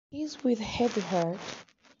Is with heavy heart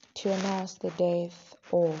to announce the death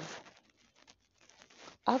of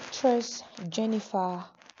actress Jennifer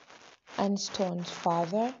Aniston's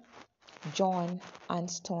father, John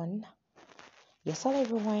Aniston. Yes, hello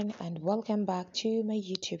everyone, and welcome back to my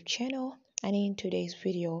YouTube channel. And in today's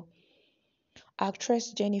video,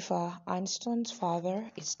 actress Jennifer Aniston's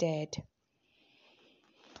father is dead.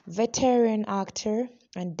 Veteran actor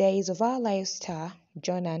and Days of Our Life star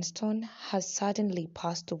John Aniston has suddenly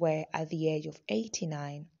passed away at the age of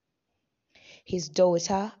 89. His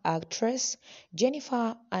daughter, actress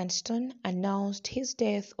Jennifer Aniston, announced his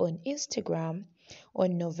death on Instagram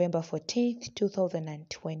on November 14,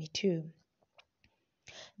 2022.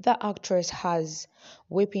 The actress has a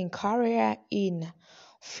whipping career in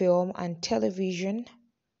film and television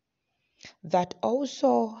that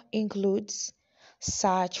also includes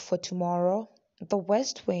Search for Tomorrow, The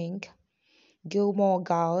West Wing, Gilmore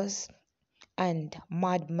Girls, and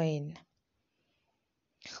Mad Men.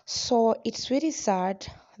 So it's really sad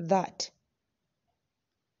that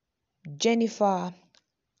Jennifer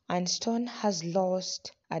Aniston has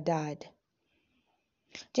lost a dad.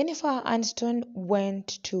 Jennifer Aniston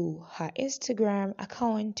went to her Instagram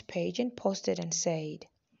account page and posted and said,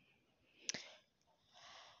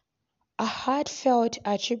 "A heartfelt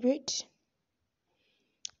attribute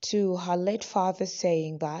to her late father,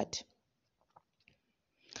 saying that,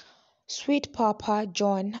 Sweet Papa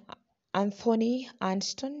John Anthony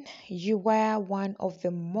Aniston, you were one of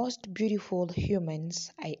the most beautiful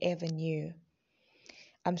humans I ever knew.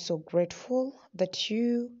 I'm so grateful that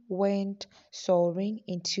you went soaring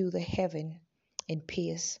into the heaven in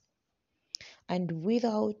peace and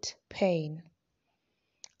without pain.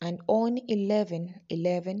 And on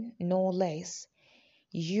 11/11, no less,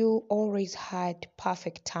 you always had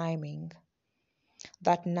perfect timing.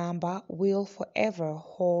 That number will forever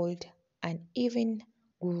hold an even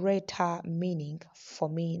greater meaning for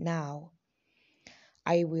me now.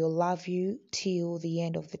 I will love you till the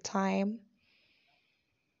end of the time."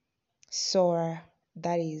 So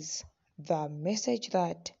that is the message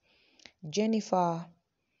that Jennifer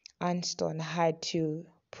Aniston had to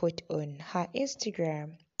put on her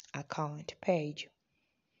Instagram account page.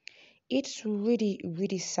 It's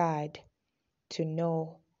really sad to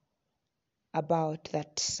know about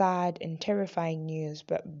that sad and terrifying news,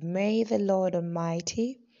 but may the Lord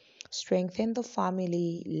Almighty strengthen the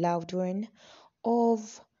family, loved one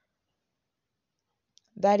of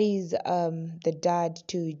that is the dad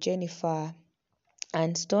to Jennifer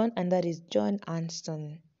Aniston, and that is John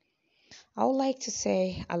Aniston. I would like to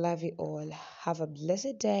say I love you all. Have a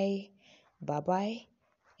blessed day. Bye bye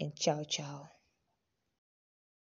and ciao ciao.